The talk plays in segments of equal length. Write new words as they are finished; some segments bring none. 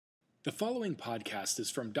The following podcast is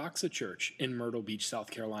from Doxa Church in Myrtle Beach, South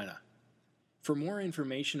Carolina. For more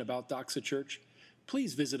information about Doxa Church,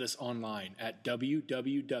 please visit us online at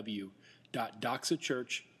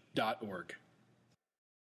www.doxachurch.org.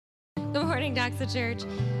 Good morning, Doxa Church.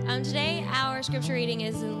 Today, our scripture reading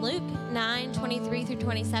is in Luke 9:23 through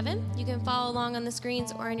 27. You can follow along on the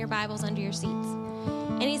screens or in your Bibles under your seats.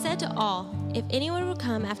 And he said to all, "If anyone will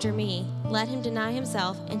come after me, let him deny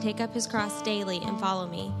himself and take up his cross daily and follow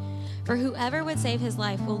me. For whoever would save his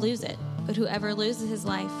life will lose it, but whoever loses his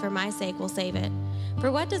life for my sake will save it.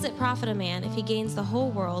 For what does it profit a man if he gains the whole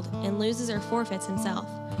world and loses or forfeits himself?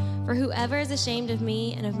 For whoever is ashamed of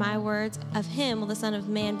me and of my words, of him will the Son of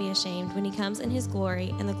Man be ashamed when he comes in his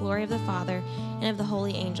glory and the glory of the Father and of the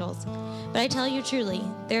holy angels. But I tell you truly,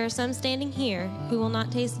 there are some standing here who will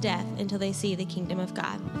not taste death until they see the kingdom of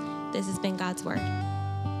God." This has been God's word.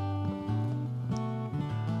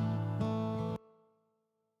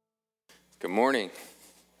 Good morning.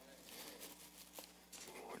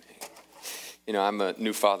 You know, I'm a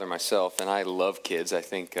new father myself, and I love kids. I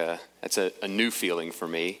think that's a new feeling for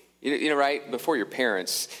me. You know, right? Before your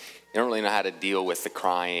parents, you don't really know how to deal with the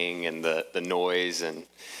crying and the noise,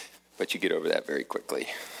 but you get over that very quickly.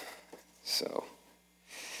 So,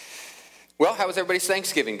 well, how was everybody's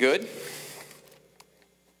Thanksgiving? Good?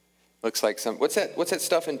 Looks like some. What's that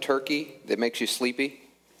stuff in turkey that makes you sleepy?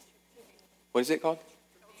 What is it called?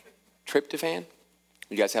 Tryptophan?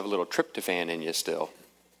 You guys have a little tryptophan in you still.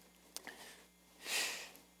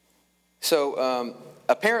 So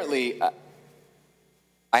apparently,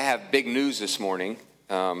 I have big news this morning.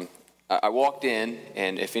 I walked in,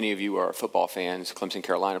 and if any of you are football fans, Clemson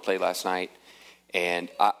Carolina played last night, and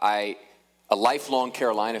I a lifelong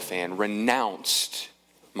Carolina fan, renounced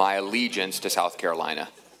my allegiance to South Carolina.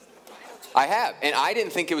 I have, and I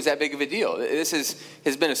didn't think it was that big of a deal. This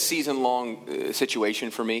has been a season-long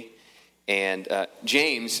situation for me. And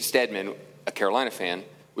James Stedman, a Carolina fan,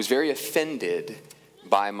 was very offended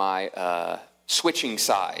by my switching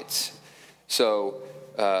sides. So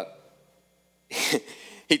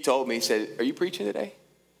he told me, he said, "Are you preaching today?" I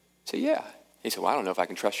said, "Yeah." He said, "Well, I don't know if I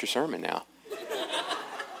can trust your sermon now."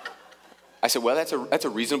 I said, "Well, that's a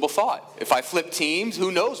reasonable thought. If I flip teams,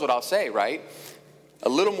 who knows what I'll say, right?" A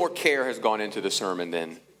little more care has gone into the sermon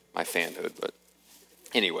than my fanhood, but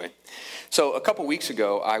anyway. So a couple weeks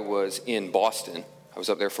ago, I was in Boston. I was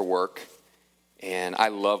up there for work, and I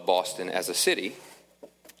love Boston as a city.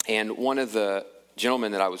 And one of the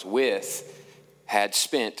gentlemen that I was with had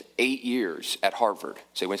spent 8 years at Harvard.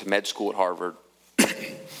 So he went to med school at Harvard,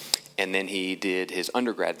 and then he did his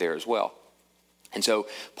undergrad there as well. And so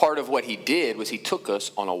part of what he did was he took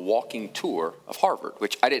us on a walking tour of Harvard,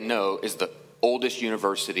 which I didn't know is the oldest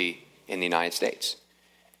university in the United States.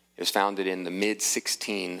 It was founded in the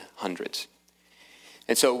mid-1600s.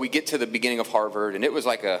 And so we get to the beginning of Harvard, and it was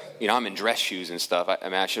like I'm in dress shoes and stuff.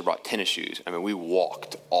 I should have brought tennis shoes. We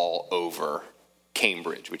walked all over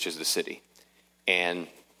Cambridge, which is the city. And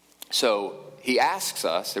so he asks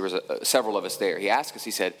us, there was several of us there, he asked us,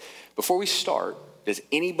 he said, "Before we start, does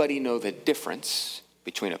anybody know the difference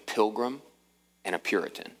between a pilgrim and a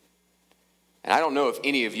Puritan?" And I don't know if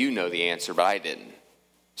any of you know the answer, but I didn't.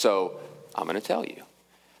 So I'm going to tell you.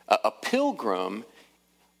 A pilgrim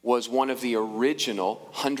was one of the original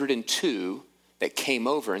 102 that came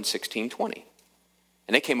over in 1620.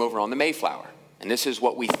 And they came over on the Mayflower. And this is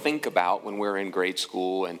what we think about when we're in grade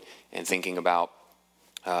school and thinking about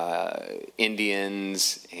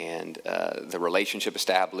Indians and the relationship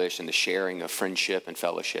established and the sharing of friendship and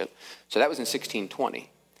fellowship. So that was in 1620.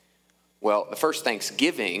 Well, the first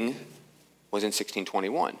Thanksgiving was in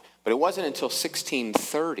 1621. But it wasn't until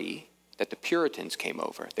 1630 that the Puritans came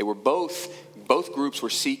over. They were both groups were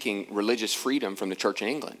seeking religious freedom from the church in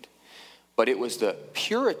England. But it was the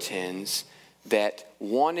Puritans that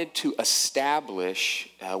wanted to establish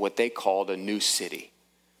what they called a new city.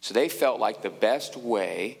 So they felt like the best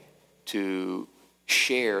way to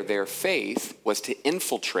share their faith was to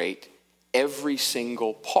infiltrate every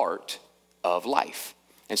single part of life.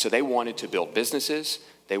 And so they wanted to build businesses.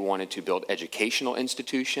 They wanted to build educational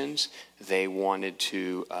institutions. They wanted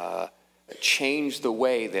to change the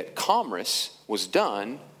way that commerce was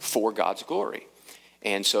done for God's glory.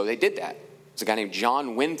 And so they did that. There's a guy named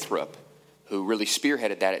John Winthrop who really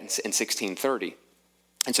spearheaded that in 1630.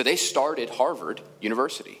 And so they started Harvard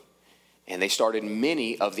University. And they started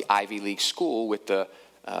many of the Ivy League school with the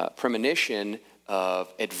premonition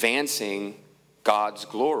of advancing God's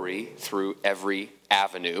glory through every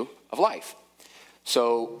avenue of life.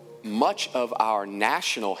 So much of our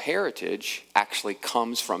national heritage actually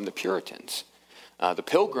comes from the Puritans. The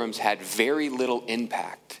Pilgrims had very little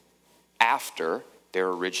impact after their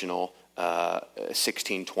original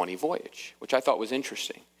 1620 voyage, which I thought was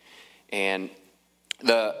interesting. And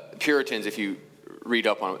the Puritans, if you read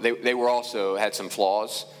up on it, they were also had some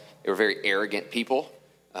flaws. They were very arrogant people.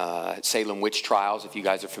 Salem witch trials, if you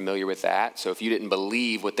guys are familiar with that. So if you didn't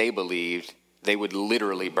believe what they believed, they would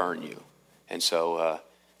literally burn you. And so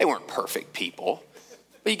they weren't perfect people,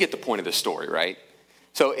 but you get the point of the story, right?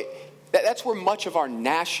 So that's where much of our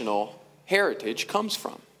national heritage comes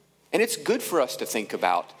from. And it's good for us to think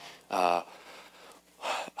about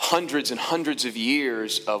hundreds and hundreds of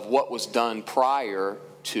years of what was done prior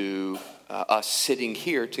to us sitting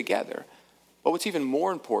here together. But what's even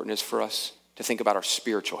more important is for us to think about our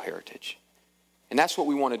spiritual heritage. And that's what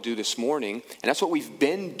we want to do this morning, and that's what we've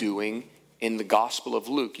been doing in the Gospel of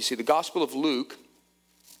Luke. You see, the Gospel of Luke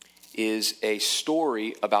is a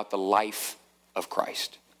story about the life of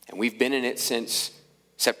Christ. And we've been in it since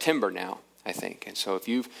September now, I think. And so if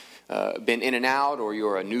you've been in and out or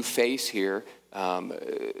you're a new face here,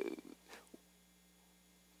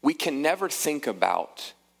 we can never think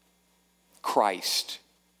about Christ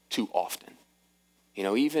too often. You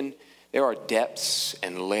know, even there are depths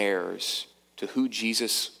and layers to who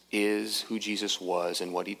Jesus is, who Jesus was,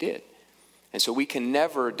 and what he did. And so we can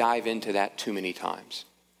never dive into that too many times.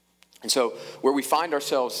 And so where we find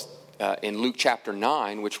ourselves in Luke chapter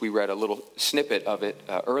 9, which we read a little snippet of it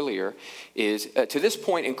earlier, is to this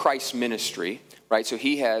point in Christ's ministry, right? So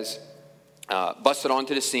he has busted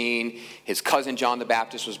onto the scene. His cousin John the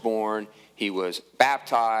Baptist was born. He was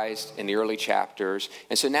baptized in the early chapters.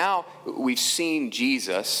 And so now we've seen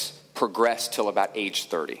Jesus progress till about age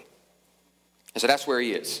 30. And so that's where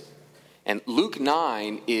he is. And Luke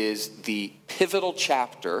 9 is the pivotal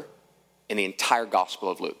chapter in the entire Gospel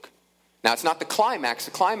of Luke. Now, it's not the climax.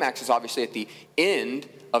 The climax is obviously at the end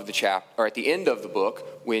of the chapter, or at the end of the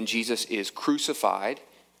book, when Jesus is crucified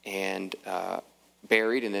and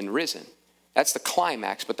buried and then risen. That's the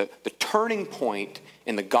climax, but the turning point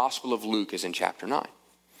in the Gospel of Luke is in chapter 9.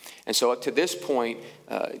 And so up to this point,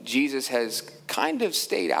 Jesus has kind of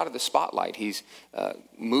stayed out of the spotlight. He's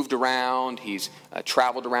moved around. He's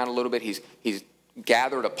traveled around a little bit. He's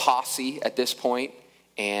gathered a posse at this point,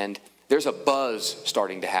 and there's a buzz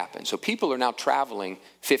starting to happen. So people are now traveling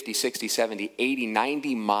 50, 60, 70, 80,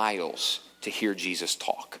 90 miles to hear Jesus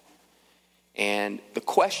talk. And the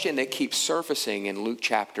question that keeps surfacing in Luke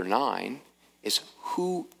chapter 9 is,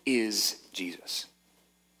 who is Jesus?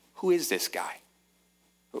 Who is this guy?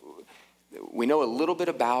 We know a little bit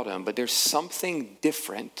about him, but there's something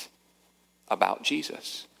different about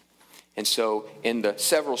Jesus. And so in the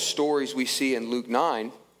several stories we see in Luke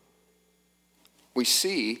 9, we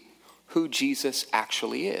see who Jesus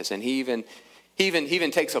actually is. And he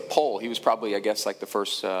even takes a poll. He was probably, I guess, like the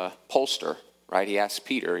first pollster, right? He asks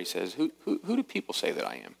Peter, he says, who do people say that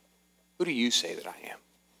I am? Who do you say that I am?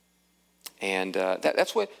 And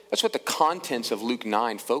that's what the contents of Luke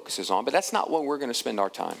 9 focuses on, but that's not what we're going to spend our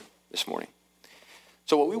time this morning.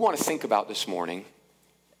 So what we want to think about this morning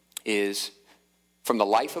is, from the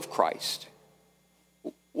life of Christ,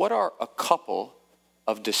 what are a couple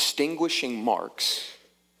of distinguishing marks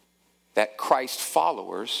that Christ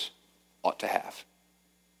followers ought to have?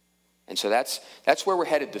 And so that's where we're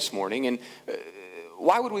headed this morning. And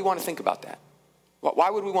why would we want to think about that? Why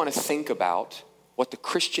would we want to think about what the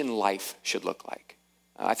Christian life should look like?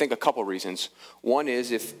 I think a couple reasons. One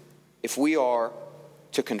is if we are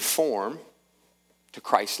to conform to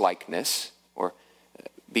Christ-likeness, or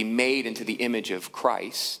be made into the image of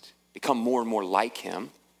Christ, become more and more like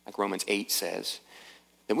him, like Romans 8 says,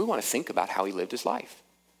 then we want to think about how he lived his life.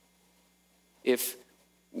 If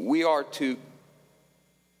we are to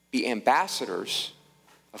be ambassadors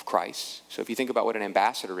of Christ, so if you think about what an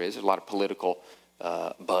ambassador is, there's a lot of political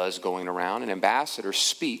buzz going around. An ambassador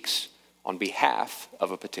speaks on behalf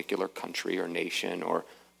of a particular country or nation or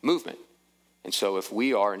movement. And so if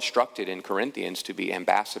we are instructed in Corinthians to be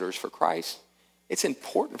ambassadors for Christ, it's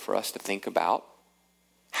important for us to think about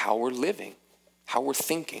how we're living, how we're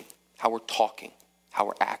thinking, how we're talking, how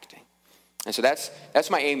we're acting. And so that's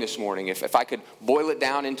my aim this morning. If I could boil it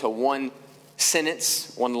down into one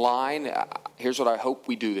sentence, one line, here's what I hope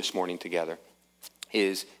we do this morning together,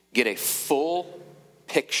 is get a full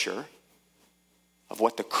picture of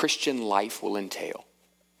what the Christian life will entail.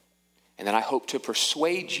 And then I hope to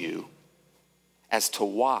persuade you as to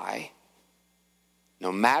why,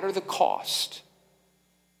 no matter the cost,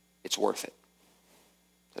 it's worth it.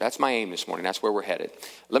 So that's my aim this morning. That's where we're headed.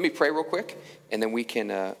 Let me pray real quick, and then we can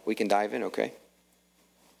dive in, okay?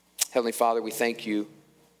 Heavenly Father, we thank you.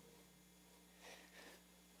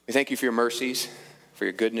 We thank you for your mercies, for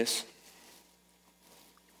your goodness.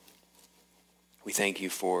 We thank you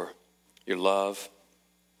for your love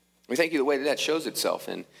We thank you the way that shows itself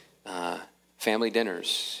in family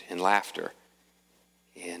dinners, in laughter,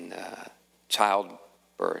 in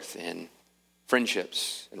childbirth, in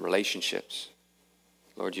friendships and relationships.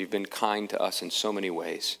 Lord, you've been kind to us in so many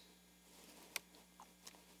ways.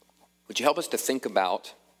 Would you help us to think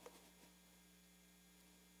about,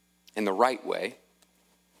 in the right way,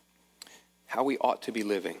 how we ought to be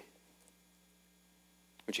living?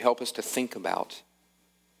 Would you help us to think about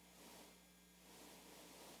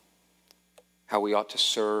how we ought to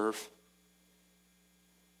serve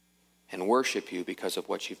and worship you because of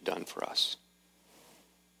what you've done for us?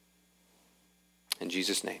 In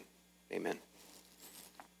Jesus' name, amen.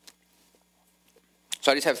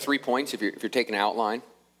 So I just have 3 points if you're taking an outline.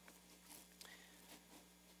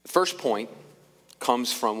 The first point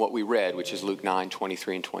comes from what we read, which is Luke 9,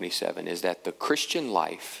 23 and 27, is that the Christian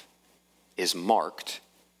life is marked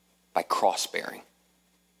by cross-bearing.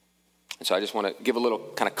 And so I just want to give a little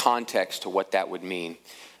kind of context to what that would mean.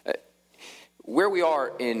 Where we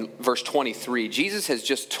are in verse 23, Jesus has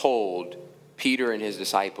just told Peter and his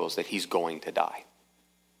disciples that he's going to die.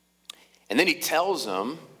 And then he tells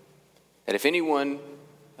them that if anyone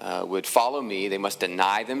would follow me, they must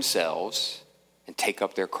deny themselves and take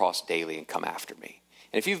up their cross daily and come after me.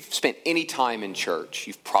 And if you've spent any time in church,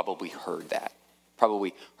 you've probably heard that.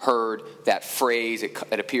 Probably heard that phrase. It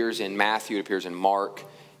appears in Matthew, it appears in Mark,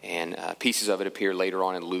 and pieces of it appear later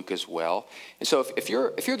on in Luke as well. And so if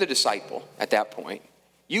you're the disciple at that point,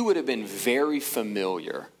 you would have been very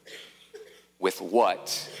familiar with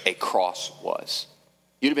what a cross was.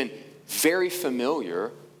 You'd have been very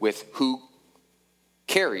familiar with who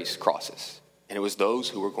carries crosses, and it was those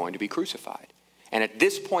who were going to be crucified. And at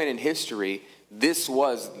this point in history, this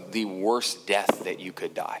was the worst death that you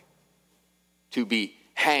could die. To be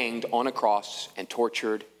hanged on a cross and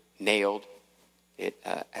tortured, nailed. It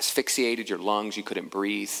asphyxiated your lungs. You couldn't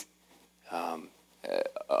breathe,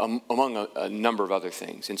 among a number of other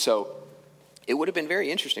things. And so it would have been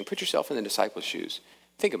very interesting. Put yourself in the disciples' shoes.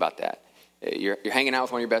 Think about that. You're hanging out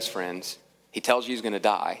with one of your best friends. He tells you he's going to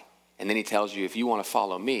die. And then he tells you, if you want to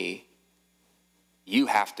follow me, you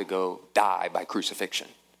have to go die by crucifixion.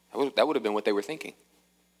 That would have been what they were thinking.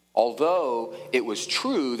 Although it was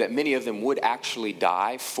true that many of them would actually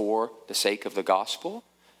die for the sake of the gospel,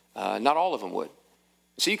 not all of them would.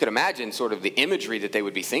 So you could imagine sort of the imagery that they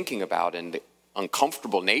would be thinking about and the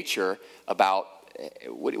uncomfortable nature about,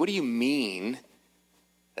 what do you mean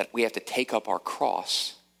that we have to take up our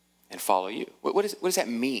cross and follow you? What does that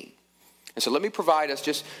mean? And so let me provide us,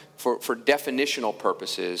 just for definitional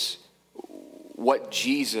purposes, what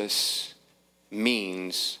Jesus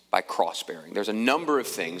means by cross-bearing. There's a number of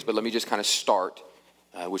things, but let me just kind of start,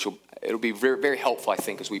 it'll be very, very helpful, I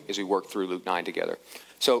think, as we work through Luke 9 together.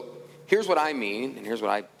 So here's what I mean, and here's what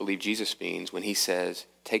I believe Jesus means when he says,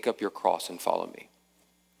 take up your cross and follow me.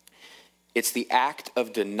 It's the act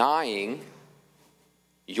of denying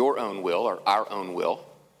your own will, or our own will,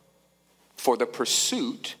 for the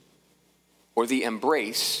pursuit or the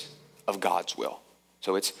embrace of God's will.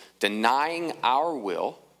 So it's denying our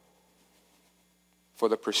will for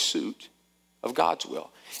the pursuit of God's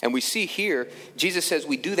will. And we see here, Jesus says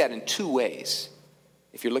we do that in two ways.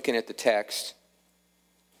 If you're looking at the text,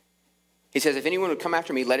 he says, if anyone would come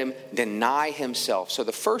after me, let him deny himself. So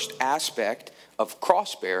the first aspect of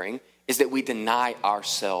cross-bearing is that we deny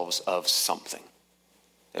ourselves of something.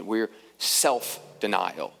 That we're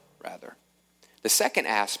self-denial, rather. The second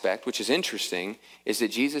aspect, which is interesting, is that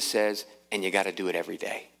Jesus says, and you got to do it every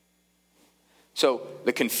day. So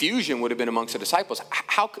the confusion would have been amongst the disciples.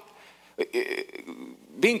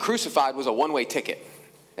 Being crucified was a one-way ticket.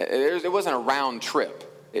 It wasn't a round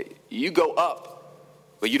trip. You go up,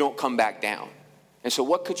 but you don't come back down. And so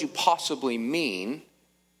what could you possibly mean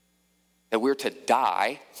that we're to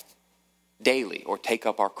die daily or take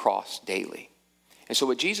up our cross daily? And so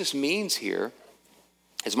what Jesus means here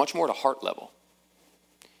is much more at a heart level.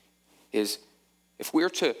 Is if we're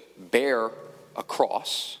to bear a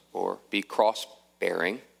cross or be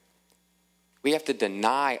cross-bearing, we have to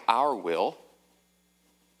deny our will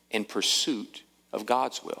in pursuit of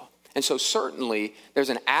God's will. And so certainly there's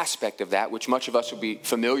an aspect of that which much of us will be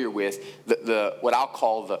familiar with, the what I'll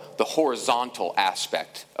call the horizontal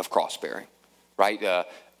aspect of cross-bearing, right?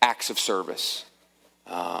 Acts of service,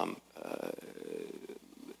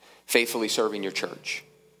 faithfully serving your church,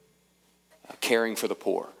 caring for the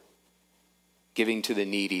poor, giving to the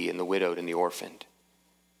needy and the widowed and the orphaned,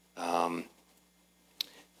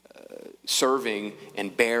 serving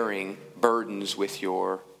and bearing burdens with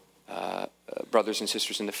your brothers and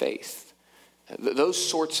sisters in the faith. Those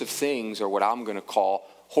sorts of things are what I'm going to call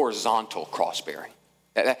horizontal cross-bearing.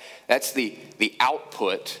 That's the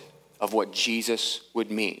output of what Jesus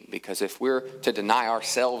would mean. Because if we're to deny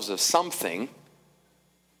ourselves of something,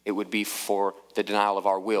 it would be for the denial of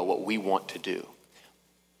our will, what we want to do.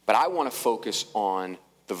 But I want to focus on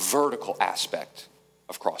the vertical aspect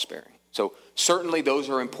of cross-bearing. So certainly those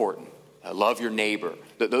are important. Love your neighbor.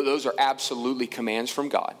 Those are absolutely commands from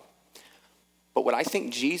God. But what I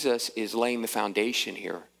think Jesus is laying the foundation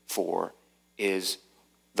here for is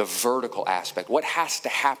the vertical aspect. What has to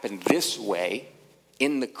happen this way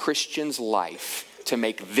in the Christian's life to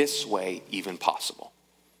make this way even possible?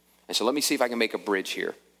 And so let me see if I can make a bridge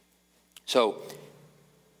here. So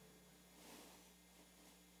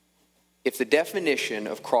if the definition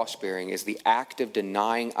of cross-bearing is the act of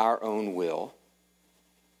denying our own will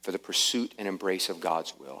for the pursuit and embrace of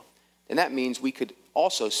God's will, then that means we could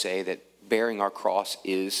also say that bearing our cross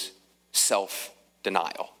is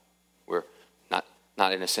self-denial. We're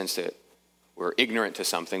not in a sense that we're ignorant to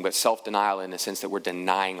something, but self-denial in the sense that we're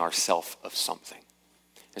denying ourselves of something.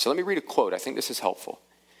 And so let me read a quote. I think this is helpful.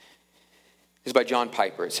 This is by John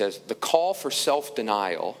Piper. It says, "The call for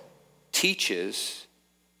self-denial teaches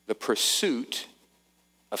the pursuit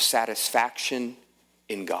of satisfaction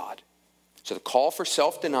in God." So the call for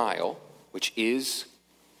self-denial, which is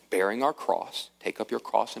bearing our cross, take up your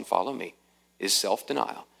cross and follow me, is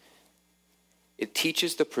self-denial. It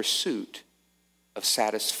teaches the pursuit of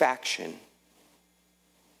satisfaction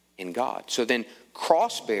in God. So then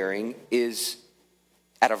cross-bearing is,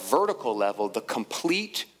 at a vertical level, the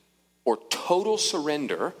complete or total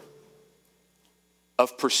surrender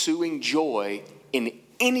of pursuing joy in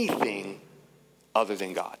anything other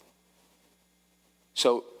than God.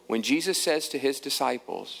 So when Jesus says to his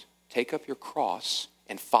disciples, take up your cross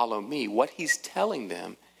and follow me, what he's telling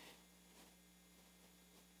them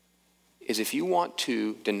is if you want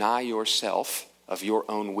to deny yourself of your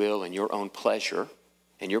own will and your own pleasure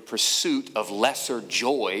and your pursuit of lesser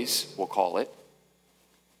joys, we'll call it,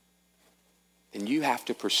 then you have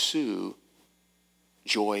to pursue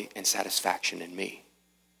joy and satisfaction in me.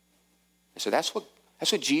 And so that's what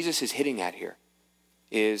Jesus is hitting at here,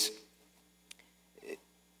 is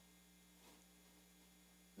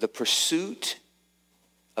the pursuit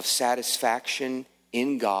of satisfaction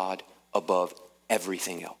in God above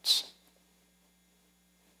everything else.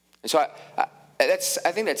 And so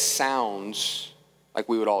I think that sounds like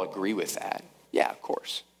we would all agree with that. Yeah, of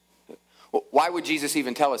course. Well, why would Jesus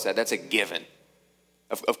even tell us that? That's a given.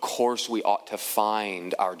 Of course we ought to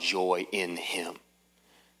find our joy in him.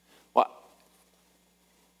 Well,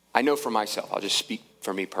 I know for myself, I'll just speak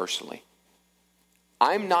for me personally.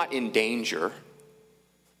 I'm not in danger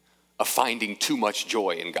of finding too much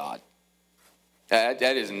joy in God. That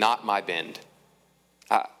is not my bend.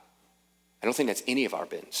 I don't think that's any of our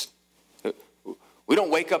bends. We don't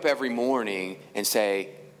wake up every morning and say,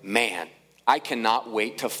 man, I cannot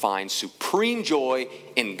wait to find supreme joy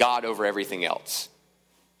in God over everything else.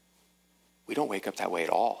 We don't wake up that way at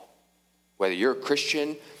all. Whether you're a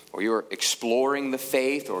Christian or you're exploring the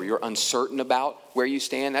faith or you're uncertain about where you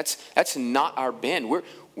stand, that's not our bend.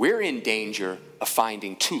 We're in danger of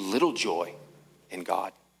finding too little joy in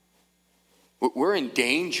God. We're in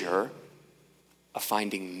danger of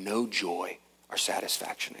finding no joy or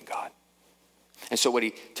satisfaction in God. And so what he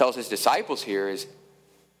tells his disciples here is,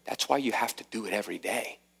 that's why you have to do it every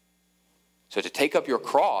day. So to take up your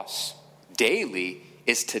cross daily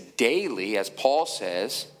is to daily, as Paul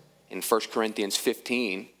says in 1 Corinthians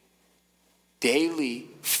 15, daily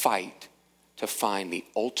fight to find the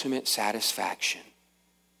ultimate satisfaction,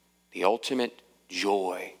 the ultimate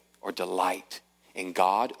joy or delight in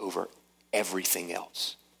God over everything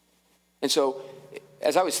else. And so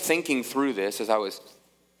as I was thinking through this, as I was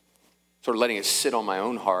sort of letting it sit on my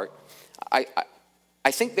own heart,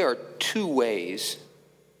 I think there are two ways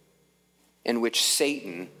in which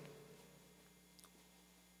Satan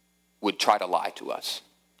would try to lie to us.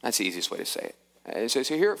 That's the easiest way to say it. So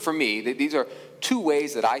here for me, these are two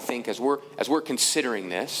ways that I think as we're considering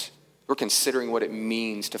this, we're considering what it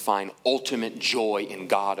means to find ultimate joy in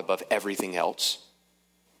God above everything else.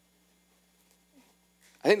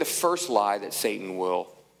 I think the first lie that Satan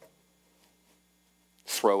will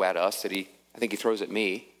throw at us, I think he throws at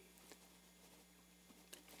me,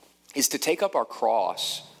 is to take up our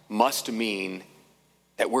cross must mean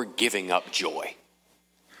that we're giving up joy.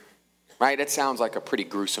 Right? That sounds like a pretty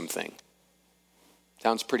gruesome thing.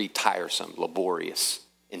 Sounds pretty tiresome, laborious,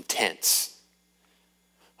 intense.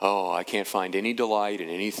 Oh, I can't find any delight in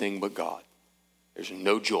anything but God. There's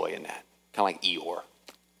no joy in that. Kind of like Eeyore.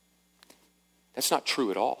 That's not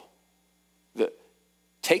true at all.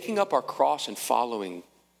 Taking up our cross and following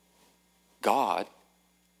God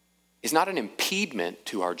is not an impediment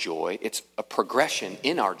to our joy. It's a progression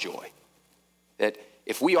in our joy. That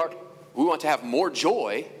if we want to have more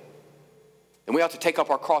joy, then we ought to take up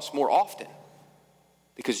our cross more often.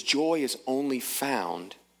 Because joy is only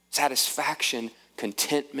found, satisfaction,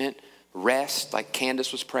 contentment, rest, like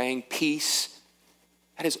Candace was praying, peace,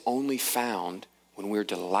 that is only found when we're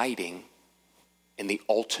delighting in the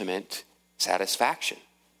ultimate satisfaction.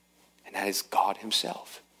 And that is God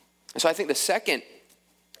himself. And so I think the second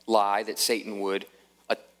lie that Satan would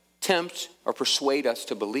attempt or persuade us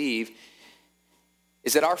to believe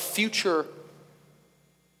is that our future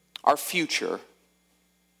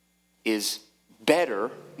is better,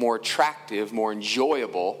 more attractive, more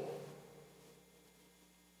enjoyable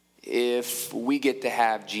if we get to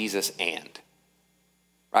have Jesus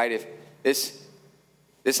right? If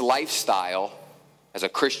this lifestyle as a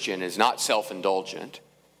Christian is not self-indulgent,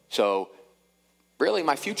 so really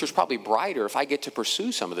my future is probably brighter if I get to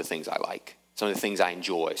pursue some of the things I like, some of the things I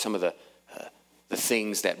enjoy, some of the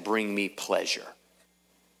things that bring me pleasure.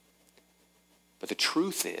 But the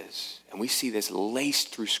truth is, and we see this laced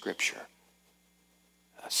through Scripture,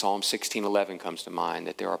 Psalm 16:11 comes to mind,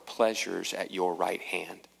 that there are pleasures at your right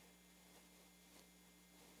hand.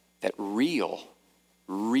 That real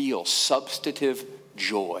substantive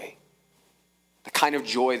joy, the kind of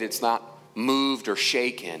joy that's not moved or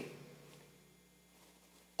shaken,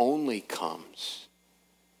 only comes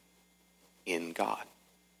in God.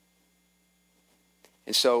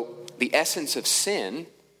 And so the essence of sin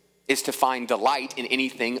is to find delight in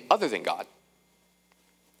anything other than God.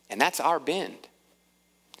 And that's our bend.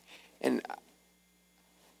 And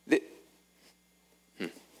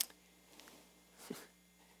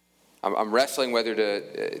I'm wrestling whether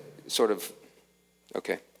to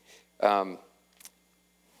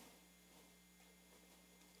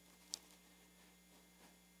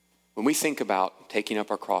when we think about taking up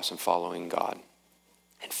our cross and following God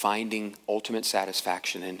and finding ultimate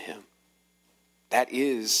satisfaction in him, that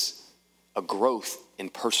is a growth in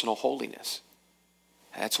personal holiness.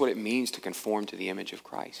 That's what it means to conform to the image of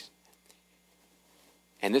Christ.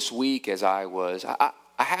 And this week, as I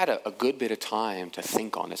had a good bit of time to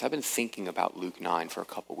think on this. I've been thinking about Luke 9 for a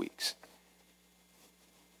couple weeks.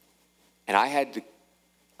 And I had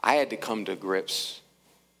to come to grips,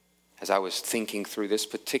 as I was thinking through this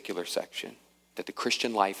particular section, that the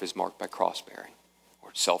Christian life is marked by cross-bearing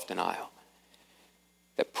or self-denial.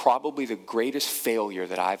 That probably the greatest failure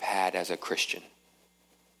that I've had as a Christian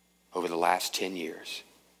over the last 10 years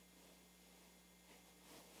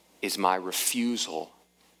is my refusal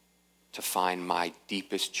to find my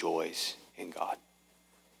deepest joys in God.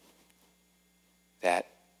 That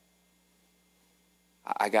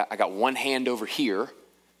I got one hand over here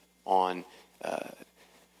on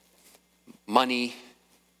money,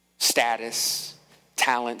 status,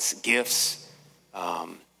 talents, gifts,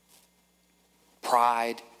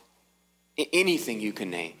 pride, anything you can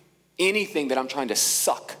name. Anything that I'm trying to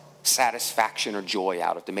suck satisfaction or joy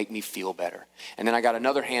out of to make me feel better. And then I got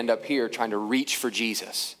another hand up here trying to reach for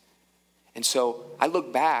Jesus. And so I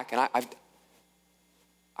look back and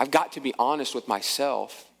I've got to be honest with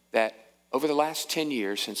myself that over the last 10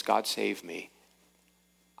 years since God saved me,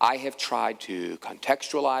 I have tried to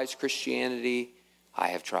contextualize Christianity. I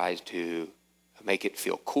have tried to make it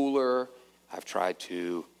feel cooler. I've tried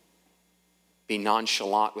to be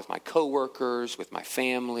nonchalant with my coworkers, with my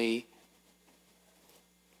family.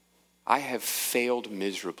 I have failed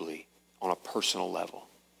miserably on a personal level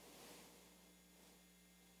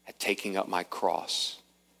at taking up my cross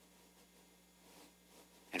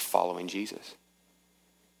and following Jesus.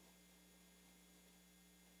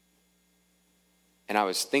 And I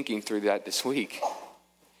was thinking through that this week.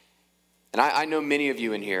 And I know many of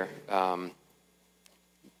you in here,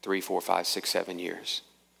 3, 4, 5, 6, 7 years.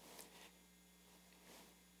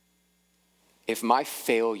 If my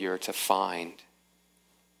failure to find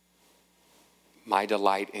my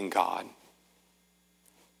delight in God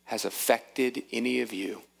has affected any of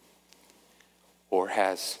you or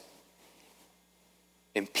has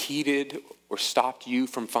impeded or stopped you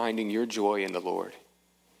from finding your joy in the Lord,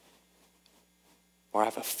 or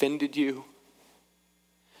I've offended you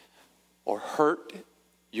or hurt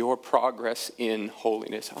your progress in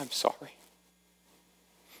holiness, I'm sorry.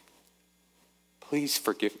 Please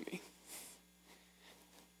forgive me.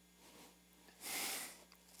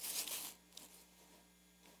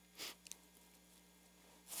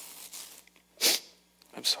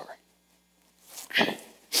 I'm sorry.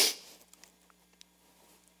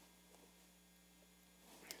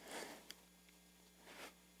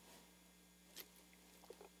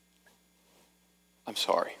 I'm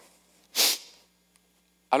sorry.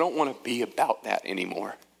 I don't want to be about that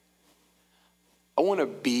anymore. I want to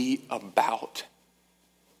be about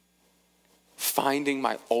finding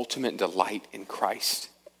my ultimate delight in Christ.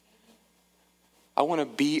 I want to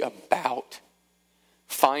be about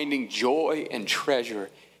finding joy and treasure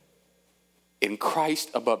in Christ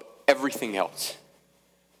above everything else.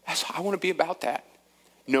 I want to be about that,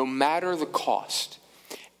 no matter the cost.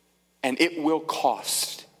 And it will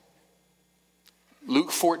cost. Luke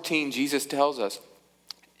 14, Jesus tells us,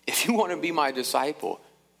 if you want to be my disciple,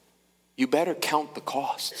 you better count the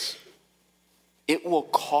costs. It will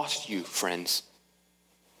cost you, friends.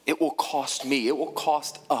 It will cost me. It will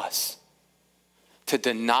cost us to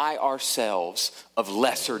deny ourselves of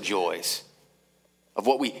lesser joys, of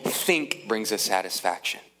what we think brings us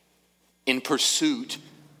satisfaction, in pursuit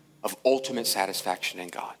of ultimate satisfaction in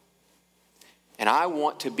God. And I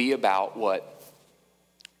want to be about what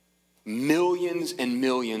millions and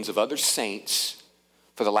millions of other saints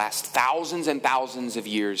for the last thousands and thousands of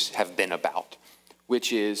years have been about,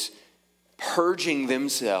 which is purging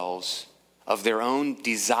themselves of their own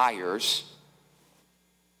desires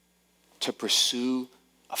to pursue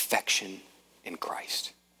affection in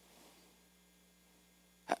Christ.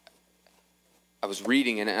 I was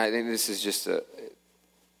reading, and I think this is just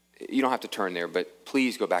you don't have to turn there, but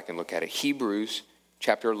please go back and look at it. Hebrews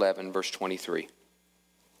chapter 11, verse 23.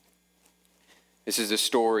 This is a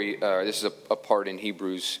story, this is a part in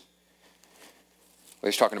Hebrews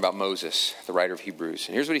where he's talking about Moses, the writer of Hebrews.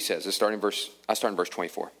 And here's what he says. I start in verse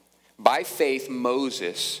 24. By faith,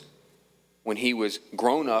 Moses, when he was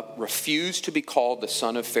grown up, refused to be called the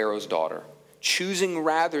son of Pharaoh's daughter, choosing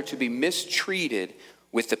rather to be mistreated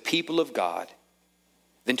with the people of God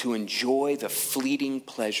than to enjoy the fleeting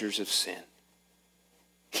pleasures of sin.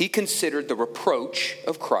 He considered the reproach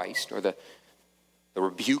of Christ, or the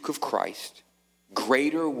rebuke of Christ,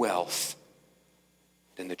 greater wealth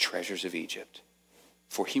than the treasures of Egypt,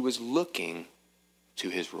 for he was looking to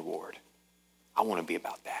his reward. I want to be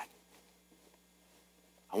about that.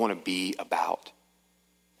 I want to be about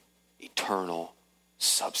eternal,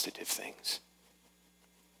 substantive things.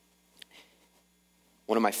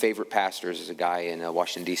 One of my favorite pastors is a guy in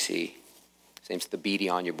Washington, D.C. His name's Thabiti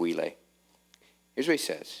Anyabwile. Here's what he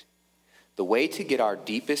says. The way to get our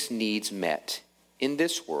deepest needs met in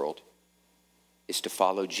this world is to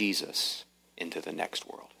follow Jesus into the next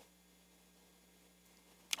world.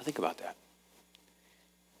 I think about that.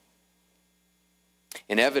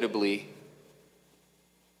 Inevitably,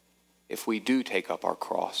 if we do take up our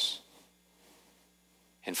cross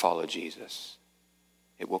and follow Jesus,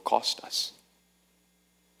 it will cost us.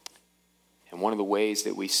 And one of the ways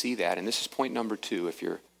that we see that, and this is point number 2 if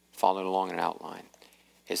you're following along an outline,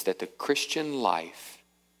 is that the Christian life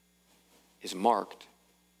is marked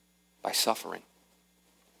by suffering.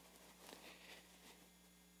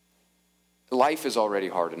 Life is already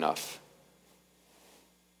hard enough.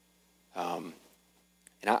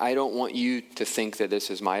 And I don't want you to think that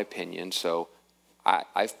this is my opinion, so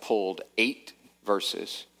I've pulled 8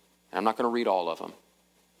 verses, and I'm not going to read all of them,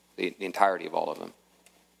 the entirety of all of them.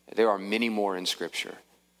 There are many more in Scripture.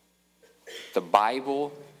 The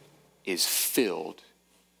Bible is filled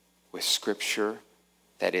with Scripture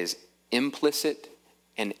that is implicit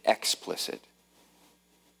and explicit,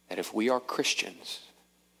 that if we are Christians,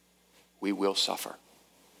 we will suffer.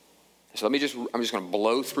 So I'm just going to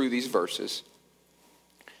blow through these verses.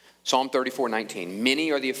 Psalm 34:19.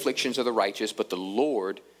 Many are the afflictions of the righteous, but the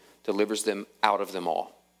Lord delivers them out of them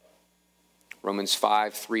all. Romans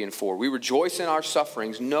 5:3 and 4. We rejoice in our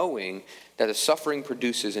sufferings, knowing that the suffering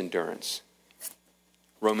produces endurance.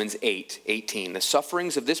 Romans 8:18. The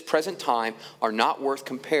sufferings of this present time are not worth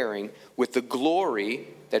comparing with the glory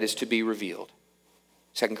that is to be revealed.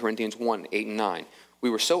 2 Corinthians 1:8 and 9.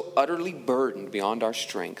 We were so utterly burdened beyond our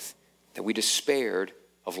strength that we despaired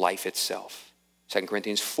of life itself. 2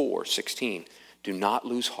 Corinthians 4:16. Do not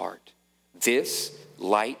lose heart. This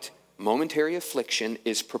light momentary affliction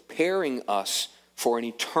is preparing us for an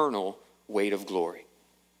eternal weight of glory.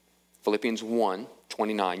 Philippians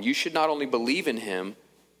 1:29. You should not only believe in him,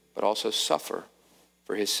 but also suffer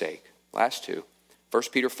for his sake. Last 2.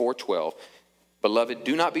 1 Peter 4:12. Beloved,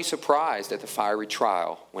 do not be surprised at the fiery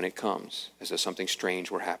trial when it comes, as though something strange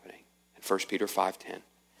were happening. And 1 Peter 5:10.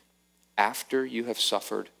 After you have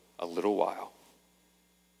suffered a little while,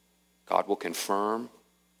 God will confirm,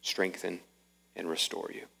 strengthen, and restore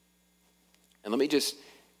you. And let me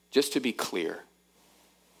just to be clear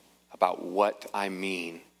about what I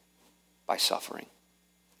mean by suffering.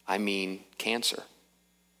 I mean cancer.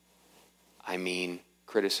 I mean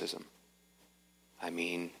criticism. I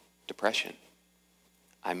mean depression.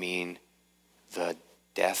 I mean the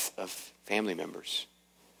death of family members.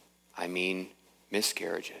 I mean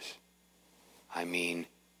miscarriages. I mean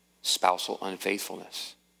spousal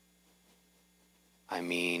unfaithfulness. I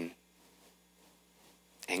mean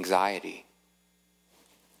anxiety.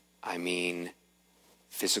 I mean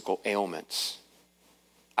physical ailments,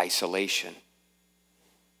 isolation,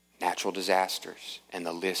 natural disasters, and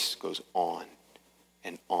the list goes on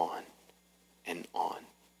and on and on.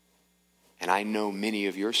 And I know many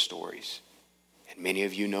of your stories, and many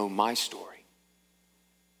of you know my story.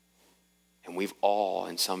 And we've all,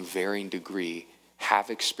 in some varying degree, have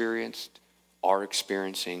experienced, are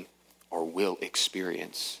experiencing, or will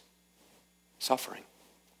experience suffering.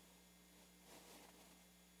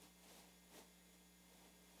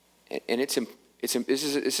 And this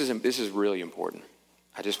is really important.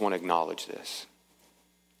 I just want to acknowledge this.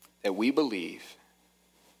 That we believe,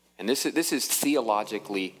 and this is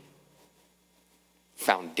theologically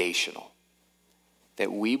foundational,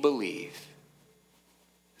 that we believe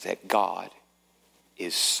that God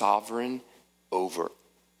is sovereign over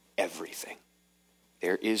everything.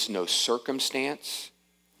 There is no circumstance,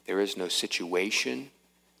 there is no situation,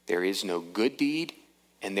 there is no good deed,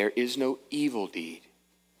 and there is no evil deed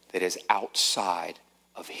that is outside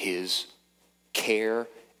of his care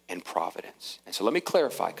and providence. And so let me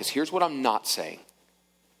clarify, because here's what I'm not saying.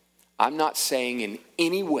 I'm not saying in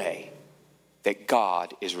any way that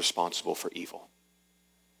God is responsible for evil.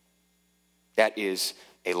 That is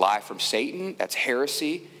a lie from Satan, that's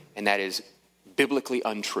heresy, and that is biblically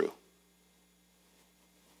untrue.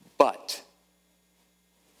 But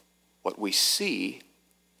what we see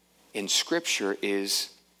in Scripture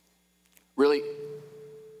is really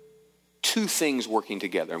two things working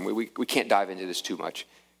together, and we can't dive into this too much.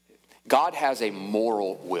 God has a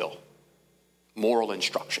moral will, moral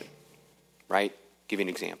instruction, right? Give you an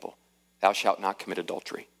example. Thou shalt not commit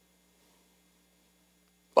adultery.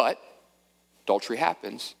 But adultery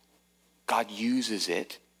happens. God uses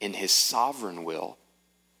it in his sovereign will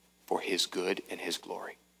for his good and his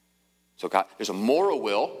glory. So God, there's a moral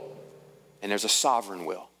will and there's a sovereign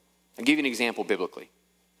will. I'll give you an example biblically.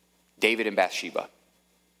 David and Bathsheba.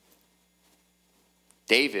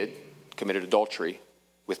 David committed adultery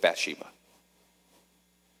with Bathsheba.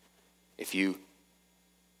 If you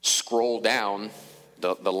scroll down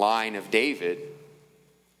the line of David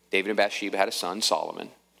and Bathsheba had a son, Solomon,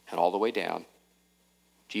 and all the way down,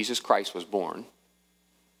 Jesus Christ was born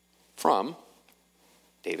from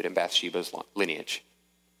David and Bathsheba's lineage.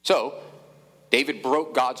 So, David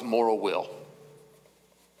broke God's moral will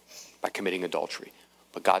by committing adultery.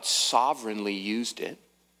 But God sovereignly used it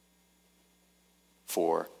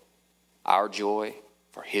for our joy,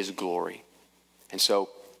 for his glory. And so,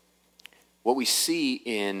 what we see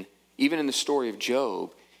even in the story of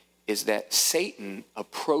Job is that Satan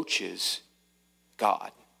approaches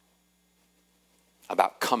God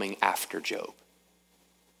about coming after Job.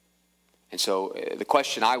 And so the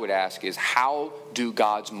question I would ask is, how do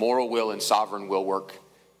God's moral will and sovereign will work?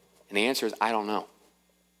 And the answer is, I don't know.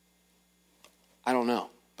 I don't know,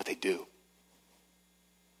 but they do.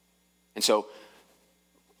 And so,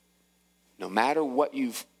 no matter what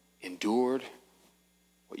you've endured,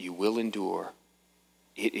 what you will endure,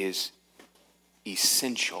 it is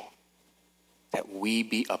essential that we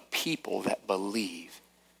be a people that believe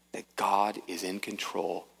that God is in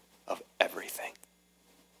control of everything.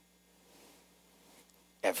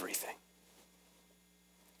 Everything.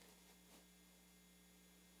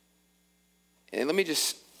 And I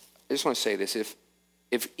just want to say this.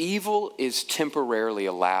 If evil is temporarily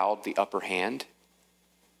allowed the upper hand,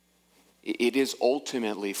 it is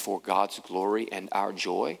ultimately for God's glory and our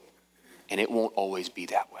joy, and it won't always be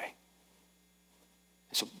that way.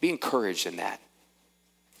 So be encouraged in that.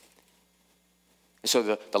 And so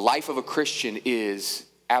the life of a Christian is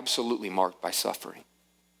absolutely marked by suffering.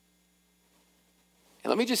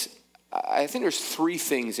 And I think there's three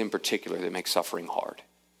things in particular that make suffering hard.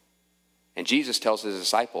 And Jesus tells his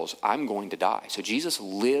disciples, I'm going to die. So Jesus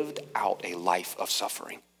lived out a life of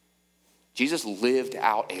suffering. Jesus lived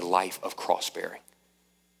out a life of cross-bearing.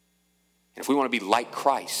 And if we want to be like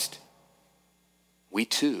Christ, we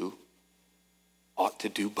too ought to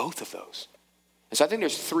do both of those. And so I think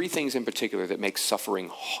there's three things in particular that make suffering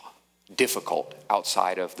difficult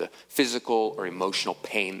outside of the physical or emotional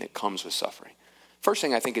pain that comes with suffering. First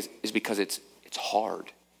thing I think is because it's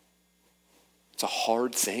hard. It's a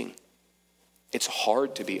hard thing. It's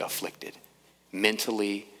hard to be afflicted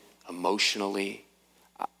mentally, emotionally.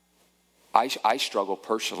 I struggle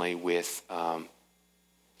personally with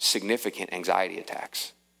significant anxiety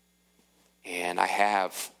attacks. And I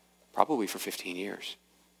have probably for 15 years.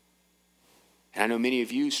 And I know many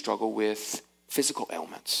of you struggle with physical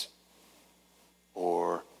ailments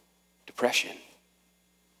or depression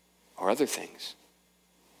or other things.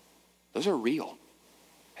 Those are real.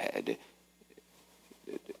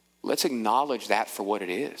 let's acknowledge that for what it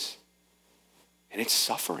is. And it's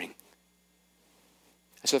suffering.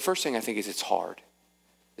 And so the first thing I think is it's hard.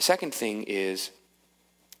 The second thing is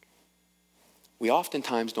we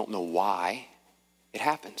oftentimes don't know why it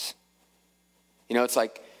happens. You know, it's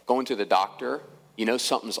like going to the doctor. You know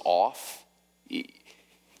something's off.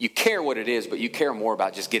 You care what it is, but you care more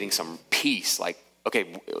about just getting some peace. Like,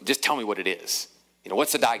 okay, just tell me what it is. You know,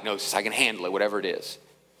 what's the diagnosis? I can handle it, whatever it is.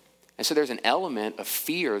 And so there's an element of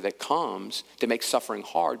fear that comes to make suffering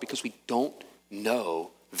hard because we don't know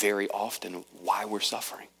very often why we're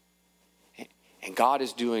suffering. And God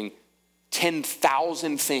is doing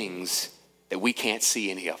 10,000 things that we can't see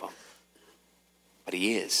any of them. But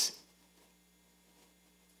he is.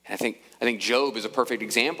 And I think Job is a perfect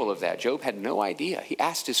example of that. Job had no idea. He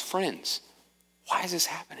asked his friends, why is this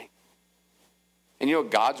happening? And you know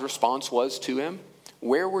what God's response was to him?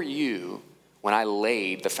 Where were you when I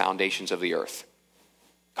laid the foundations of the earth?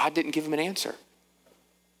 God didn't give him an answer.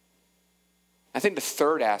 I think the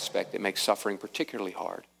third aspect that makes suffering particularly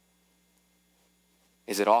hard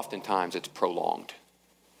is that oftentimes it's prolonged.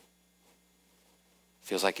 It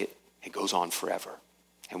feels like it goes on forever.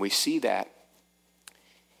 And we see that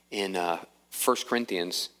in 2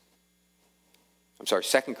 Corinthians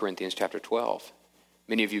chapter 12.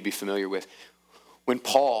 Many of you be familiar with when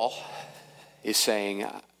Paul is saying,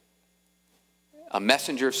 a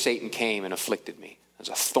messenger of Satan came and afflicted me. There's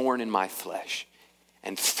a thorn in my flesh.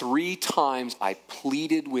 And 3 times I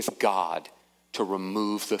pleaded with God to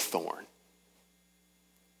remove the thorn.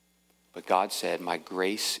 But God said, my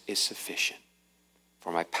grace is sufficient,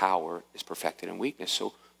 for my power is perfected in weakness.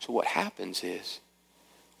 So what happens is,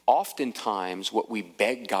 oftentimes what we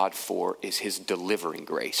beg God for is his delivering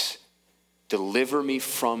grace. Deliver me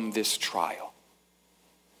from this trial.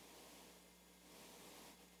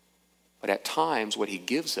 But at times what he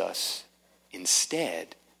gives us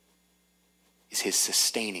instead is his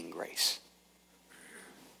sustaining grace.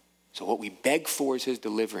 So what we beg for is his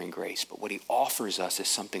delivering grace, but what he offers us is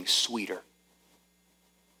something sweeter.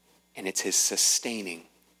 And it's his sustaining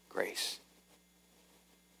grace.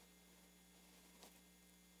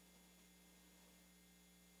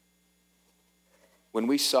 When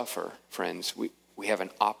we suffer, friends, we have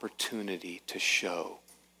an opportunity to show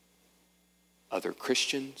other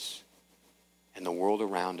Christians and the world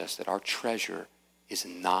around us that our treasure is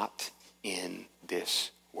not in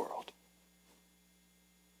this world.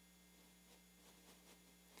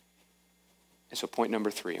 And so point number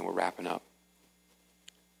 3, and we're wrapping up.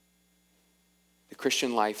 The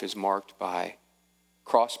Christian life is marked by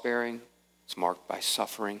cross-bearing. It's marked by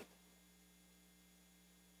suffering.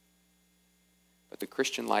 But the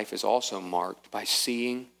Christian life is also marked by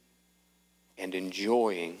seeing and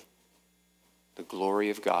enjoying the glory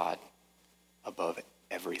of God above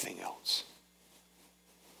everything else.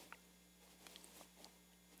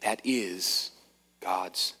 That is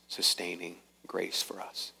God's sustaining grace for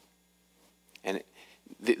us. And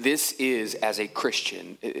this is, as a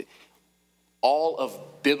Christian, all of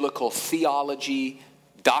biblical theology,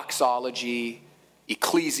 doxology,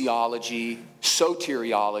 ecclesiology,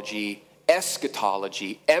 soteriology,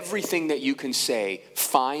 eschatology, everything that you can say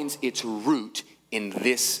finds its root in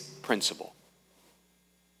this principle.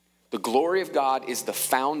 The glory of God is the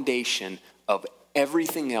foundation of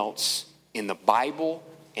everything else in the Bible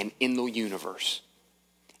and in the universe.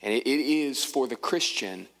 And it is, for the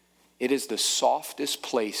Christian, it is the softest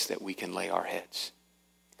place that we can lay our heads.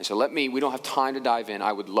 And so we don't have time to dive in.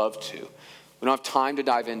 I would love to. We don't have time to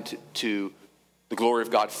dive into the glory of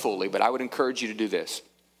God fully, but I would encourage you to do this.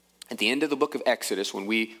 At the end of the book of Exodus, when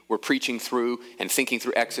we were preaching through and thinking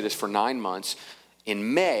through Exodus for 9 months,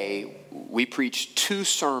 in May, we preached 2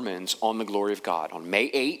 sermons on the glory of God, on May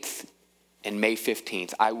 8th and May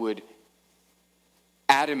 15th. I would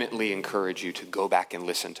adamantly encourage you to go back and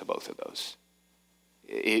listen to both of those.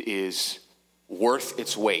 It is worth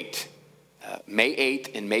its weight. May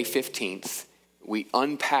 8th and May 15th, we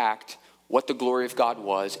unpacked what the glory of God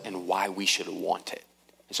was and why we should want it.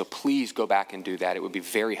 And so please go back and do that. It would be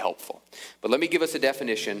very helpful. But let me give us a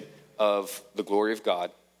definition of the glory of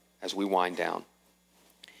God as we wind down.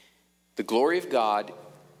 The glory of God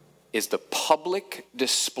is the public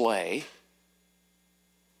display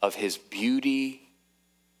of his beauty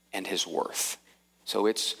and his worth. So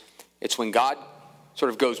it's when God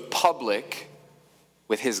sort of goes public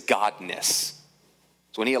with his godness.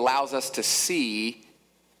 It's when he allows us to see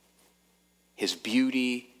his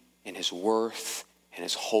beauty and his worth and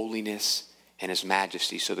his holiness and his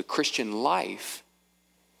majesty. So the Christian life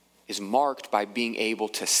is marked by being able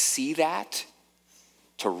to see that,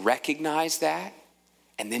 to recognize that,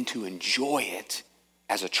 and then to enjoy it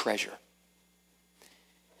as a treasure.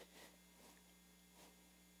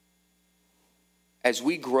 as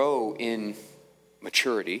we grow in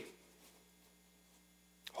maturity,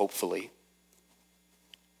 hopefully,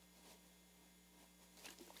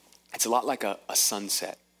 it's a lot like a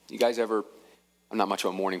sunset. You guys ever, I'm not much of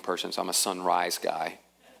a morning person, so I'm a sunrise guy.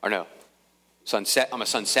 Or no, sunset, I'm a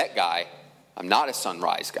sunset guy. I'm not a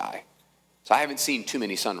sunrise guy. So I haven't seen too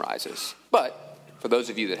many sunrises. But for those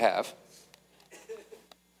of you that have,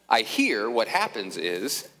 I hear what happens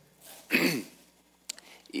is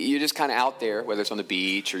you're just kind of out there, whether it's on the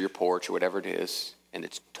beach or your porch or whatever it is, and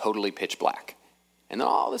it's totally pitch black. And then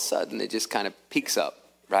all of a sudden it just kind of peaks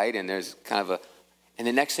up, right? And there's kind of and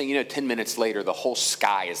the next thing you know, 10 minutes later, the whole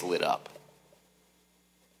sky is lit up.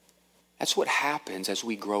 That's what happens as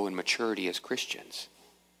we grow in maturity as Christians,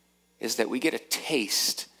 is that we get a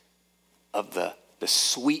taste of the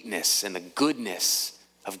sweetness and the goodness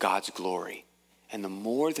of God's glory. And the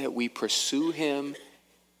more that we pursue him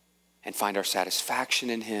and find our satisfaction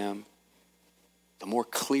in him, the more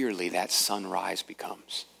clearly that sunrise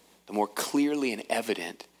becomes. The more clearly and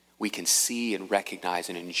evident we can see and recognize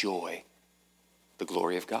and enjoy the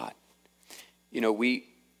glory of God. You know,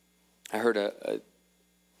 I heard a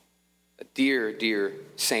dear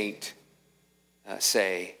saint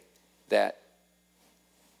say that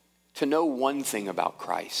to know one thing about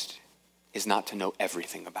Christ is not to know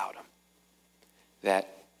everything about him. That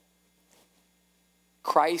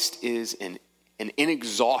Christ is an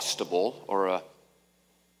inexhaustible or a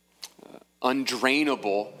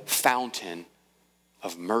undrainable fountain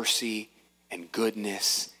of mercy and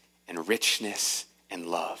goodness and richness and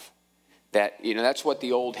love. That, you know, that's what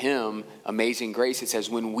the old hymn, Amazing Grace, it says,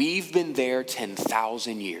 when we've been there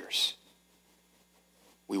 10,000 years,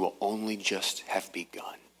 we will only just have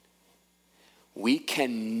begun. We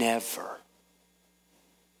can never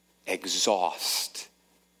exhaust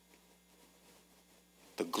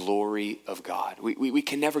the glory of God. We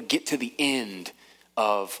can never get to the end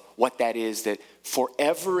of what that is, that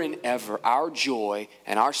forever and ever our joy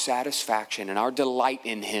and our satisfaction and our delight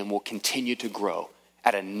in him will continue to grow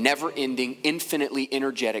at a never-ending, infinitely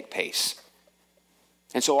energetic pace.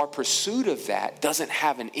 And so our pursuit of that doesn't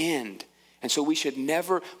have an end. And so we should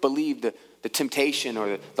never believe the temptation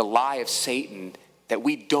or the lie of Satan that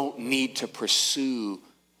we don't need to pursue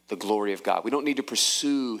the glory of God. We don't need to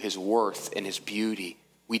pursue his worth and his beauty.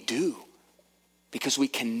 We do, because we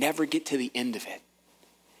can never get to the end of it.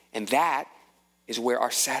 And that is where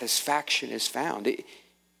our satisfaction is found.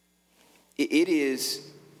 It is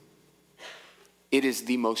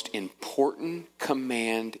the most important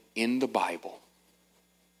command in the Bible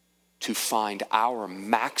to find our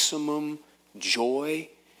maximum joy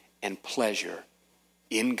and pleasure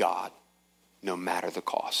in God, no matter the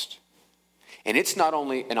cost. And it's not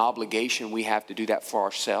only an obligation we have to do that for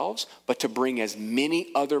ourselves, but to bring as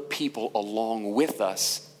many other people along with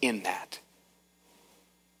us in that.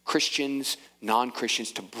 Christians,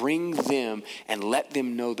 non-Christians, to bring them and let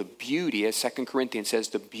them know the beauty, as 2 Corinthians says,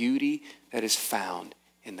 the beauty that is found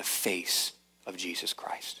in the face of Jesus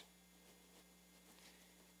Christ.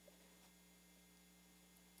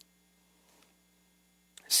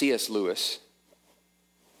 C.S. Lewis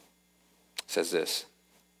says this: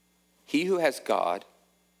 he who has God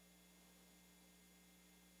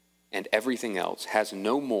and everything else has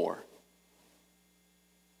no more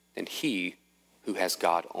than he who has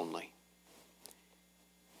God only.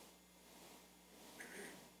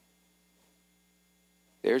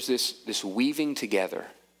 There's this weaving together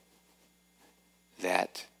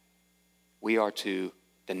that we are to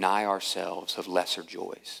deny ourselves of lesser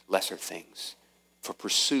joys, lesser things, for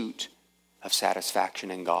pursuit of satisfaction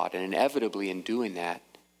in God. And inevitably in doing that,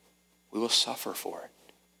 we will suffer for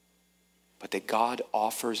it. But that God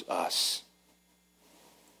offers us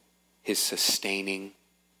his sustaining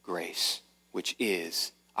grace, which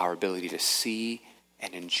is our ability to see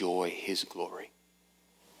and enjoy his glory.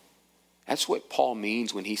 That's what Paul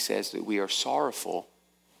means when he says that we are sorrowful,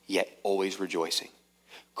 yet always rejoicing.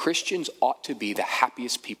 Christians ought to be the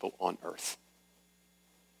happiest people on earth.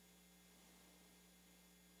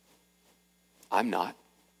 I'm not.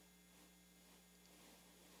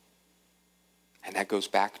 And that goes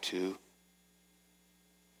back to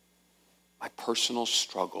my personal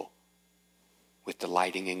struggle with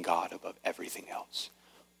delighting in God above everything else.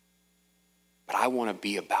 But I want to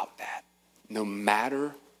be about that, no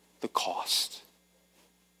matter the cost.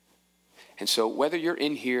 And so whether you're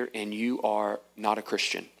in here and you are not a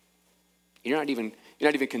Christian, you're not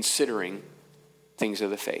even considering things of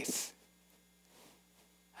the faith,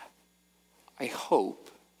 I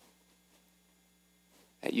hope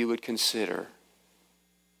that you would consider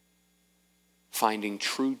finding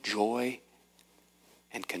true joy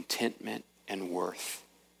and contentment and worth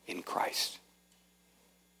in Christ.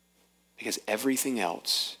 Because everything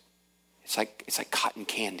else, it's like cotton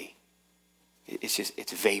candy.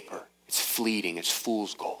 It's vapor. It's fleeting. It's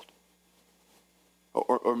fool's gold.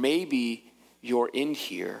 Or maybe you're in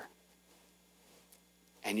here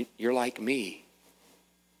and you're like me.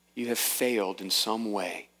 You have failed in some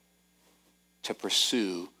way to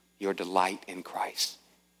pursue your delight in Christ.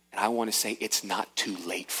 And I want to say it's not too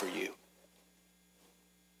late for you.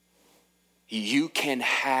 You can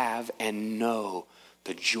have and know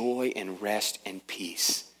the joy and rest and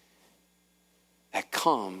peace that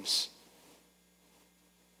comes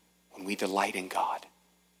when we delight in God.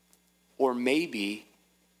 Or maybe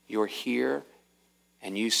you're here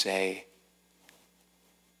and you say,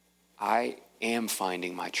 I am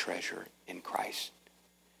finding my treasure in Christ.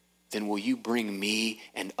 Then will you bring me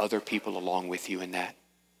and other people along with you in that?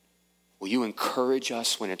 Will you encourage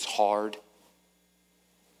us when it's hard?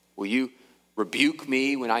 Will you rebuke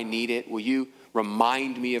me when I need it? Will you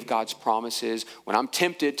remind me of God's promises when I'm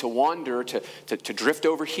tempted to wander, to drift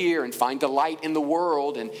over here and find delight in the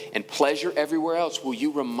world and pleasure everywhere else? Will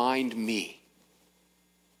you remind me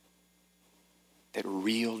that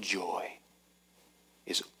real joy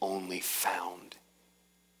is only found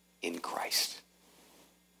in Christ?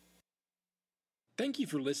 Thank you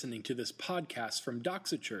for listening to this podcast from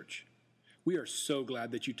Doxa Church. We are so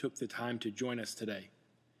glad that you took the time to join us today.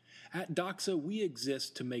 At Doxa, we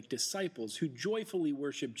exist to make disciples who joyfully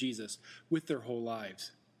worship Jesus with their whole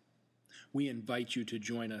lives. We invite you to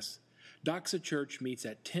join us. Doxa Church meets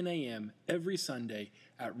at 10 a.m. every Sunday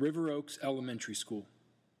at River Oaks Elementary School.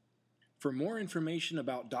 For more information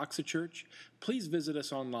about Doxa Church, please visit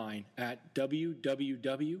us online at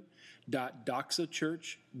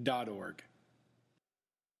www.doxachurch.org.